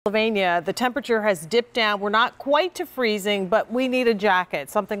Pennsylvania, the temperature has dipped down. We're not quite to freezing, but we need a jacket,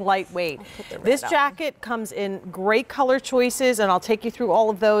 something lightweight. This jacket comes in great color choices, and I'll take you through all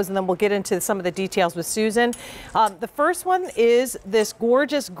of those, and then we'll get into some of the details with Susan. The first one is this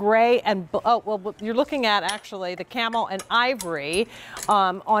gorgeous gray and, well, you're looking at actually the camel and ivory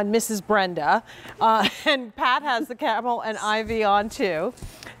on Mrs. Brenda. And Pat has the camel and ivy on too.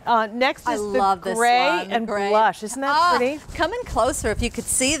 Next is the gray and blush. Isn't that pretty? Come in closer if you could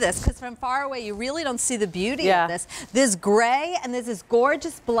see this, because from far away you really don't see the beauty of this. There's gray and there's this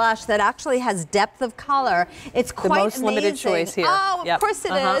gorgeous blush that actually has depth of color. It's quite the most limited choice here. Oh, of course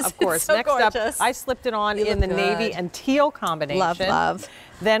it is. Of course. So Next gorgeous. up, I slipped it on in the navy and teal combination. Love, love.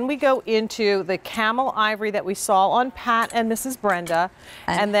 Then we go into the camel ivory that we saw on Pat and Mrs. Brenda.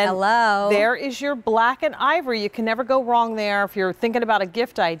 And then there is your black and ivory. You can never go wrong there if you're thinking about a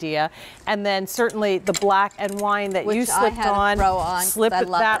gift idea. And then certainly the black and wine that you slipped on. Slip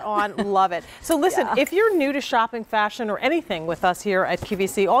that on. Love it. So listen, if you're new to shopping fashion or anything with us here at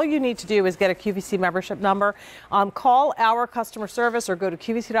QVC, all you need to do is get a QVC membership number. Call our customer service or go to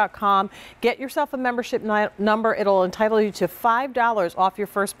QVC.com. Get yourself a membership number. It'll entitle you to $5 off your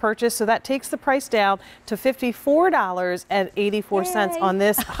first purchase, so that takes the price down to $54.84 on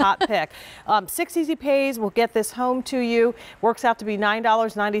this hot pick. 6 easy pays will get this home to you. Works out to be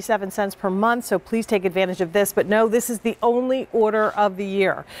 $9.97 per month, so please take advantage of this. But no, this is the only order of the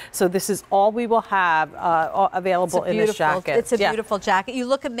year, so this is all we will have available in this jacket. It's a beautiful jacket. You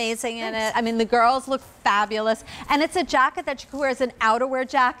look amazing in it. I mean, the girls look fabulous, and it's a jacket that you can wear as an outerwear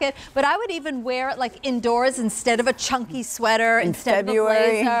jacket, but I would even wear it like indoors instead of a chunky sweater, instead of a blazer.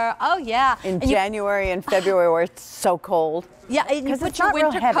 Oh yeah. In January and February where it's so cold. Yeah, and you put your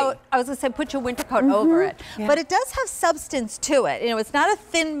winter coat, I was going to say put your winter coat over it. But it does have substance to it. You know, it's not a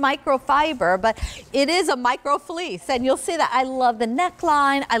thin microfiber, but it is a micro fleece. And you'll see that. I love the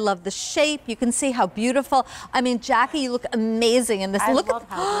neckline. I love the shape. You can see how beautiful. I mean, Jackie, you look amazing in this. Look at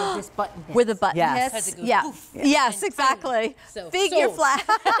how this button hits. Where the button hits. Yes, exactly. Figure flat.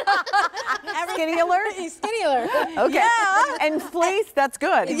 Skinny alert? Skinny alert. Okay. Yeah. And fleece, that's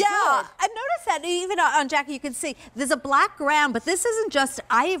good. Yeah. And notice that even on Jackie, you can see there's a black ground, but this isn't just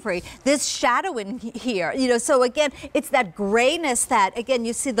ivory. There's shadow in here, you know, so again, it's that grayness that, again,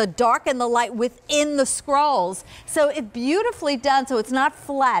 you see the dark and the light within the scrolls. So it's beautifully done, so it's not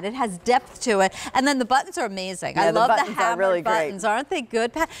flat. It has depth to it. And then the buttons are amazing. I love the hammered buttons. Aren't they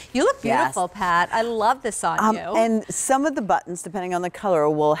good, Pat? You look beautiful, Pat. I love this on you. And some of the buttons, depending on the color,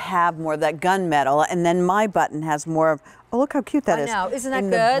 will have more of that gunmetal, and then my button has more of, oh, look how cute that is. I know. Isn't that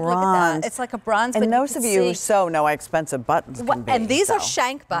good? Look at that. It's like a bronze. And those of you who sew know how expensive buttons can be. And these are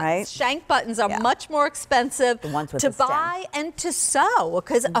shank buttons. Right? Shank buttons are much more expensive to buy and to sew,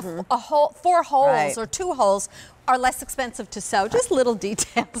 because a whole 4 holes or 2 holes are less expensive to sew. Just little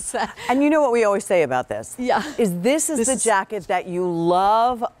details. And you know what we always say about this? Is this is the jacket that you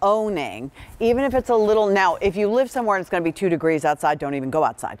love owning, even if it's a little, now if you live somewhere and it's going to be 2 degrees outside, don't even go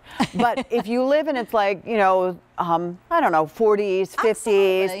outside. But if you live and it's like, you know, I don't know, 40s,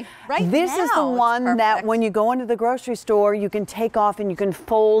 50s. This is the one that when you go into the grocery store, you can take off and you can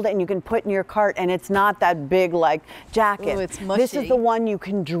fold and you can put in your cart, and it's not that big like jacket. Ooh, it's mushy. This is the one you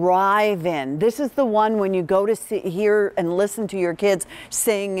can drive in. This is the one when you go to hear and listen to your kids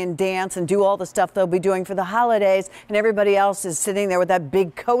sing and dance and do all the stuff they'll be doing for the holidays, and everybody else is sitting there with that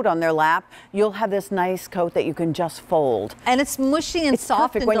big coat on their lap. You'll have this nice coat that you can just fold. And it's mushy and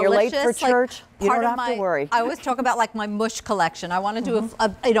soft and when delicious. you're late for church. You don't have to worry. I always talk about like my mush collection. I want to do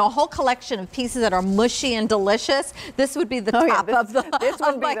a whole collection of pieces that are mushy and delicious. This would be the top of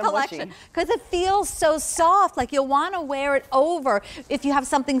my collection, because it feels so soft. Like you'll want to wear it over if you have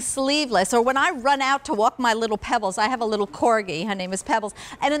something sleeveless, or when I run out to walk my little Pebbles. I have a little corgi. Her name is Pebbles.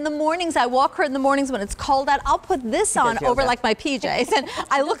 And in the mornings, I walk her in the mornings when it's cold out. I'll put this on over like my PJs, and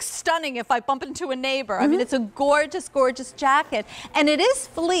I look stunning if I bump into a neighbor. I mean, it's a gorgeous, gorgeous jacket, and it is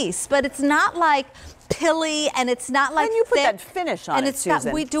fleece, but it's not like pilly, and it's not like you put that finish on it,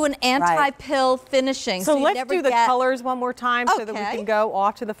 Susan. We do an anti-pill finishing. So let's do the colors one more time so that we can go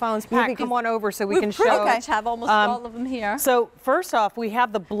off to the phones. Pat, come on over so we can show. We have almost all of them here. So first off, we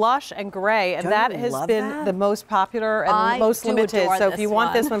have the blush and gray, and that has been the most popular and most limited. So if you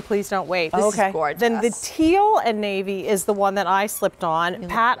want this one, please don't wait. This is gorgeous. Then the teal and navy is the one that I slipped on.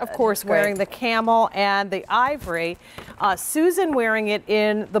 Pat, of course, wearing the camel and the ivory. Susan wearing it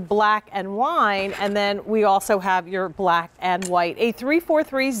in the black and wine, and then we also have your black and white. A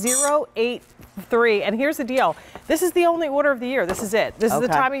 343083. And here's the deal. This is the only order of the year. This is it. This is the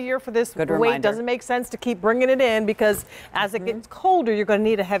time of year for this weight. Doesn't make sense to keep bringing it in, because as it gets colder, you're going to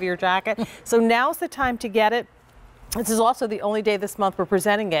need a heavier jacket. So now's the time to get it. This is also the only day this month we're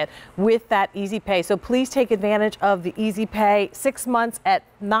presenting it with that Easy Pay. So please take advantage of the Easy Pay, 6 months at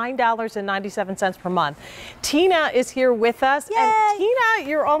 $9.97 per month. Tina is here with us. Yay. And Tina,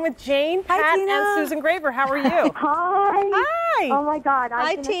 you're on with Jane, Pat, and Susan Graver. How are you? Hi. Hi. Oh my God.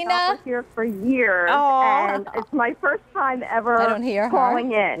 I've been a shopper here for years. And it's my first time ever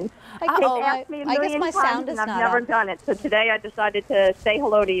calling in. They've asked me a million times and I've never done it. So today I decided to say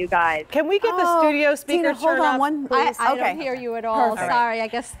hello to you guys. Can we get the studio speaker Tina, hold on one, please. I don't hear you at all. Perfect. Sorry, I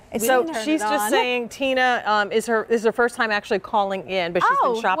guess. So she's just saying Tina is her first time actually calling in, but she's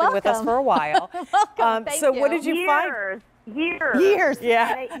been shopping with us for a while. Welcome. Thank so you. what did you find? Years.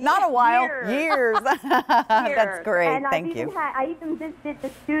 Yeah. Not a while. Years. That's great. And Thank you. I even visited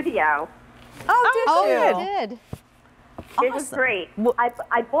the studio. Oh, you did. It was great.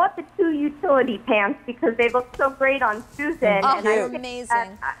 I bought the 2 utility pants because they look so great on Susan. Oh, and they're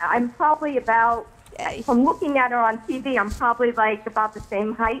amazing. I'm probably about, from looking at her on TV, I'm probably like about the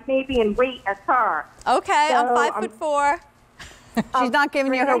same height maybe and weight as her. Okay, so I'm 5'4". She's not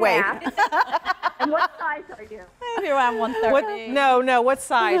giving you her weight. And what size are you? Maybe around 130. No, what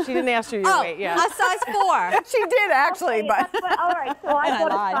size? She didn't ask you your weight yet. A size 4. She did actually, Okay, but. all right, so I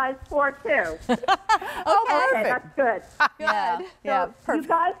bought a size 4 too. Perfect. That's good. Good. Yeah, So perfect. you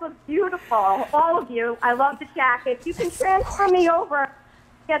guys look beautiful, all of you. I love the jacket. You can transfer me over.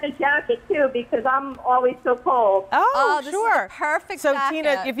 Get a jacket too because I'm always so cold. This sure. is the perfect So jacket.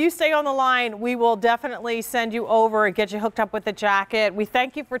 Tina, if you stay on the line, we will definitely send you over and get you hooked up with the jacket. We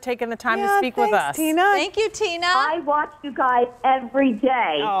thank you for taking the time to speak with us. Tina. Thank you, Tina. I watch you guys every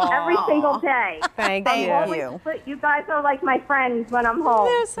day, every single day. Thank you. You guys are like my friends when I'm home.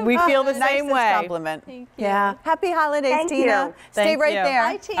 We feel the same Nicest way. compliment. Thank you. Yeah. Happy holidays, Thank Tina. you. Stay Thank right you. there.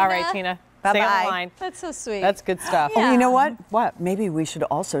 Bye, Tina. All right, Tina. Bye-bye. Stay on the line. That's so sweet. That's good stuff. Oh, you know what? Maybe we should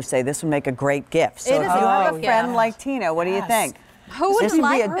also say this would make a great gift. So It if is you a have a great friend gift. like Tina, what do you think? Who would This would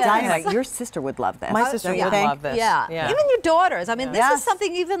like be a this? dynamite. Your sister would love this. My sister would love this. Yeah. Even your daughters. I mean, this is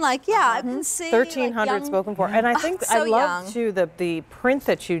something even like, I've been seeing 1,300 like spoken for. And I think so I love, too, the print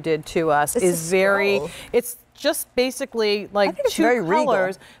that you did to us is very, it's just basically like two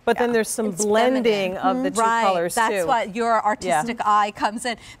colors, but then there's some blending of the two colors too. That's what your artistic eye comes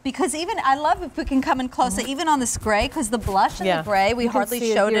in. Because even, I love if we can come in closer, even on this gray, because the blush and the gray, we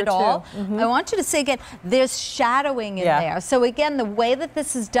hardly showed it all. I want you to see again, there's shadowing in there. So again, the way that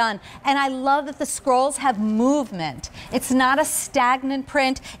this is done, and I love that the scrolls have movement. It's not a stagnant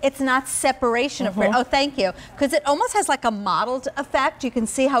print. It's not separation of print. Oh, thank you. Because it almost has like a modeled effect. You can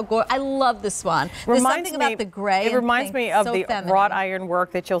see how gorgeous. I love this one. There's something about the gray. It reminds me of the wrought iron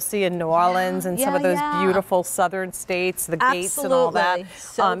work that you'll see in New Orleans and some of those beautiful southern states, the gates and all that.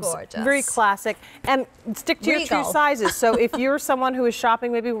 So gorgeous. Very classic. And stick to your true sizes. So if you're someone who is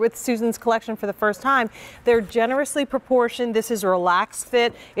shopping maybe with Susan's collection for the first time, they're generously proportioned. This is a relaxed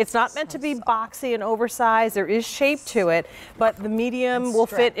fit. It's not meant to be boxy and oversized. There is shape to it, but the medium will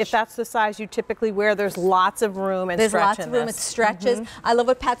fit if that's the size you typically wear. There's lots of room and there's stretch lots of room. It stretches. I love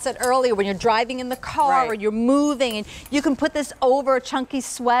what Pat said earlier. When you're driving in the car or you're moving, and you can put this over a chunky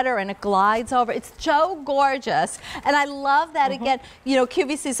sweater and it glides over. It's so gorgeous. And I love that again, you know,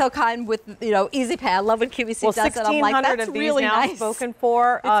 QVC is so kind with, you know, Easy Pay. I love when QVC does it. I'm like, that's of these really now nice. Spoken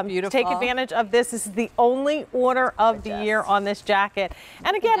for. It's beautiful. Take advantage of this. This is the only order of the year on this jacket.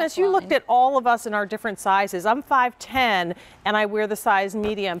 And again, as you looked at all of us in our different sizes, I'm 5'10", and I wear the size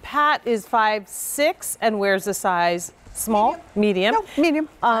medium. Pat is 5'6" and wears the size small, medium. No, medium.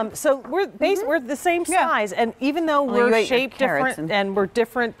 So we're we're the same size, and even though we're shaped different and we're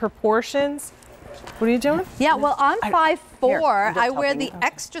different proportions. What are you doing? Yeah, well, I'm 5'4". I wear the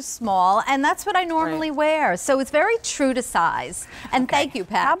extra small, and that's what I normally wear. So it's very true to size. And thank you,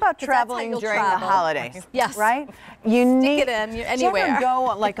 Pat. How about traveling during the holidays? Yes. Right? You need it in anywhere. Do you ever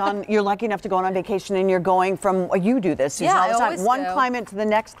go like you're lucky enough to go on vacation and you're going from, you do this, Susan, all the time, one climate to the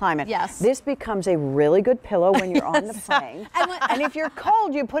next climate. Yes. This becomes a really good pillow when you're on the plane. And if you're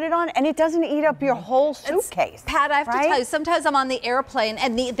cold, you put it on and it doesn't eat up your whole suitcase. Pat, I have to tell you, sometimes I'm on the airplane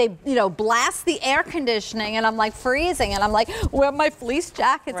and they you know, blast the air conditioning and I'm like freezing and I'm like, wear my fleece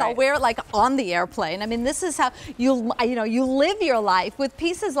jackets. I'll wear it like on the airplane. I mean, this is how you live your life with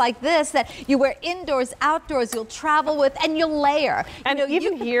pieces like this that you wear indoors, outdoors, you'll travel with, and you'll layer. And you know,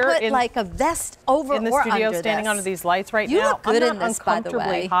 even you here put in like a vest over in the or studio, under standing this. under these lights right You now, look good I'm in not this, by the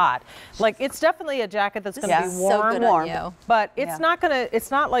uncomfortably way. hot. Like it's definitely a jacket that's going to be So good on you. but it's not going to.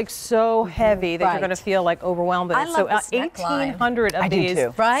 It's not like so heavy that you're going to feel like overwhelmed. I love this 1,800 of I do these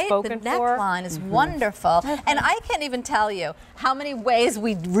too. Right? spoken The for. neckline is wonderful. And I can't even tell tell you how many ways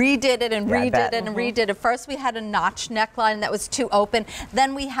we redid it and redid it and redid it. First we had a notch neckline that was too open.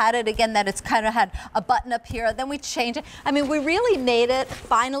 Then we had it again that it's kind of had a button up here. Then we changed it. I mean, we really made it.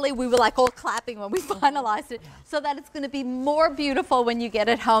 Finally, we were like all clapping when we finalized it, so that it's going to be more beautiful when you get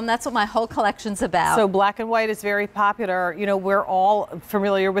it home. That's what my whole collection's about. So black and white is very popular. You know, we're all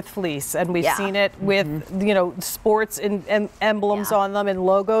familiar with fleece, and we've seen it with, you know, sports and emblems on them and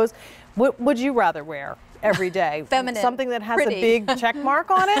logos. What would you rather wear every day? Feminine. Something that has a big check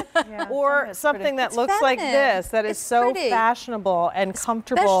mark on it? Or something that looks like this, that is so fashionable and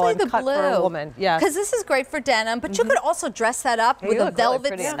comfortable and cut for a woman. Yeah. Because this is great for denim, but you could also dress that up with a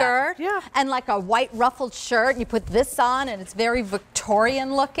velvet skirt and like a white ruffled shirt. You put this on and it's very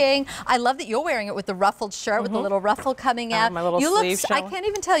Victorian looking. I love that you're wearing it with the ruffled shirt with the little ruffle coming out. My little sleeve I can't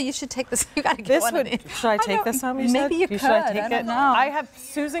even tell you should take this. You got to get one of these. Should I take this home? Maybe you could. I don't know. I have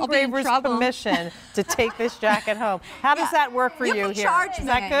Susan Graver's permission to take this jacket home. How does that work for you here? Charge Is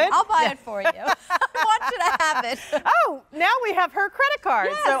that good? I'll buy it for you. I want you to have it. Oh, now we have her credit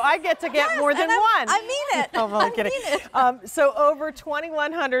card, so I get to get more than one. I mean it. I'm only kidding. So over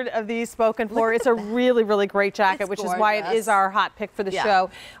 2,100 of these spoken for. It's a really, really great jacket, which is why it is our hot pick for the show.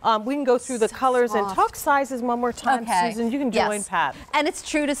 We can go through the colors and talk sizes one more time, Susan. You can join Pat. And it's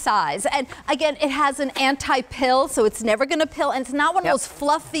true to size. And again, it has an anti-pill, so it's never going to pill. And it's not one of those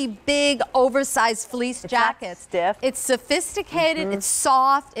fluffy, big, oversized fleece jackets. Stiff. It's sophisticated, it's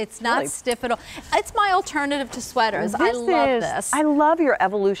soft, it's not stiff at all. It's my alternative to sweaters. I love this. I love your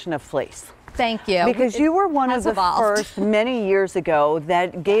evolution of fleece. Thank you. Because you were one of the first many years ago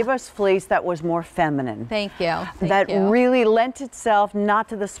that gave us fleece that was more feminine. Thank you. That really lent itself not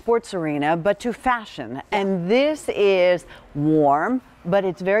to the sports arena, but to fashion. And this is warm, but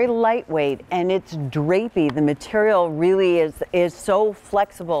it's very lightweight and it's drapey. The material really is so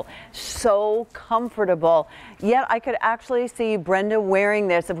flexible, so comfortable. Yet I could actually see Brenda wearing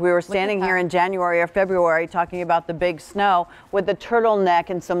this if we were standing here in January or February talking about the big snow with the turtleneck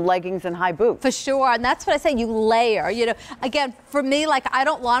and some leggings and high boots. For sure, and that's what I say, you layer. You know, again, for me, like, I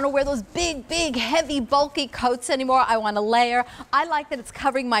don't want to wear those big, heavy, bulky coats anymore. I want to layer. I like that it's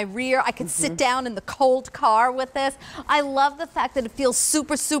covering my rear. I can sit down in the cold car with this. I love the fact that it feels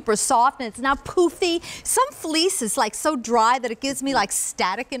super soft and it's not poofy. Some fleece is like so dry that it gives me like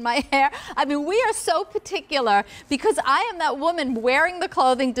static in my hair. I mean, we are so particular because I am that woman wearing the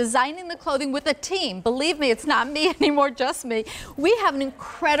clothing, designing the clothing with a team. Believe me, it's not me anymore, just me. We have an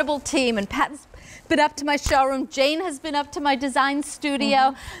incredible team, and Pat's been up to my showroom. Jane has been up to my design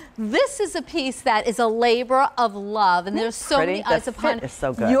studio. This is a piece that is a labor of love, and there's so many eyes upon it.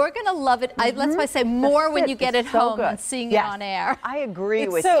 So good. You're going to love it. That's why I say more when you get it home and seeing it on air. I agree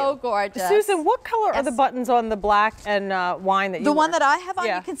with you. It's so gorgeous. Susan, what color are the buttons on the black and wine that you The wear? one that I have on,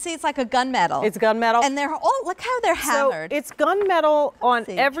 you can see it's like a gunmetal. It's gunmetal? And they're all, look how they're hammered. So it's gunmetal on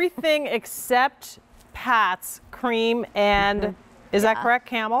everything except Pat's cream and, is that correct,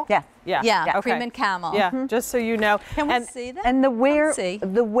 camel? Yeah. Yeah, cream and camel. Yeah, just so you know. Can we see that? And the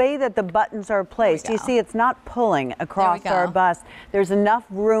way that the buttons are placed, you see it's not pulling across our bust. There's enough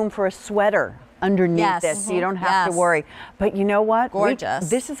room for a sweater underneath this, so you don't have to worry. But you know what? Gorgeous.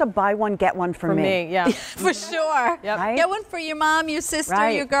 This is a buy one, get one for me. Yeah. For sure. Right? Get one for your mom, your sister,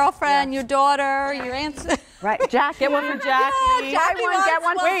 your girlfriend, your daughter, your aunt. Right, Jackie. Get one for Jackie. Jackie get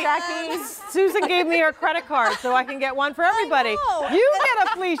one for Wait, Jackie. Susan gave me her credit card so I can get one for everybody. You get a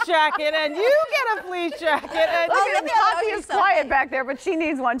fleece jacket and you get a fleece jacket. And Poppy is quiet back there, but she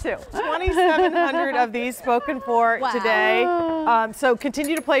needs one too. 2,700 of these spoken for today. So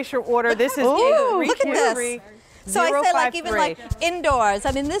continue to place your order. This is look at this. So I say, like, even like indoors.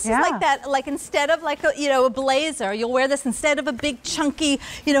 I mean, this is like that, like, instead of like a, a blazer, you'll wear this instead of a big chunky,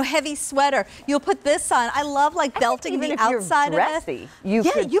 heavy sweater. You'll put this on. I love like belting the outside of it. You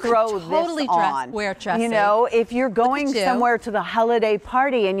could throw this on. Wear dressy. You know, if you're going somewhere to the holiday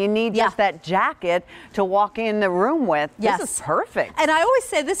party and you need just that jacket to walk in the room with, this is perfect. And I always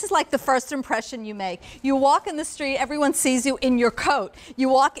say this is like the first impression you make. You walk in the street, everyone sees you in your coat. You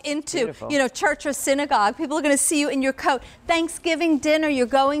walk into, church or synagogue, people are going to see you in your coat. Thanksgiving dinner, you're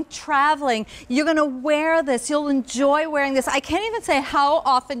going traveling, you're going to wear this. You'll enjoy wearing this. I can't even say how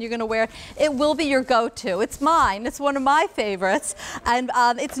often you're going to wear it. It will be your go-to. It's mine. It's one of my favorites. And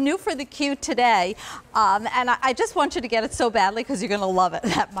it's new for the Q today. And I just want you to get it so badly because you're going to love it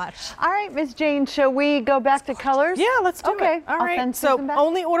that much. All right, Miss Jane, shall we go back to colors? Yeah, let's do it. All right. So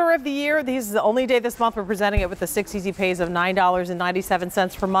only order of the year. This is the only day this month we're presenting it with the 6 easy pays of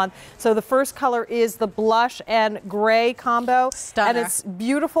 $9.97 per month. So the first color is the blush and gray combo. Stunner. And it's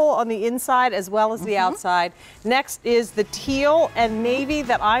beautiful on the inside as well as the outside. Next is the teal and navy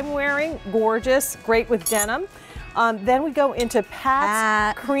that I'm wearing. Gorgeous. Great with denim. Then we go into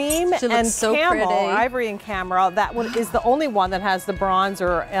Pat's cream and so camel, pretty. ivory and camel. That one is the only one that has the bronze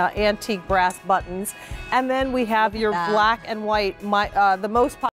or antique brass buttons. And then we have your black and white, the most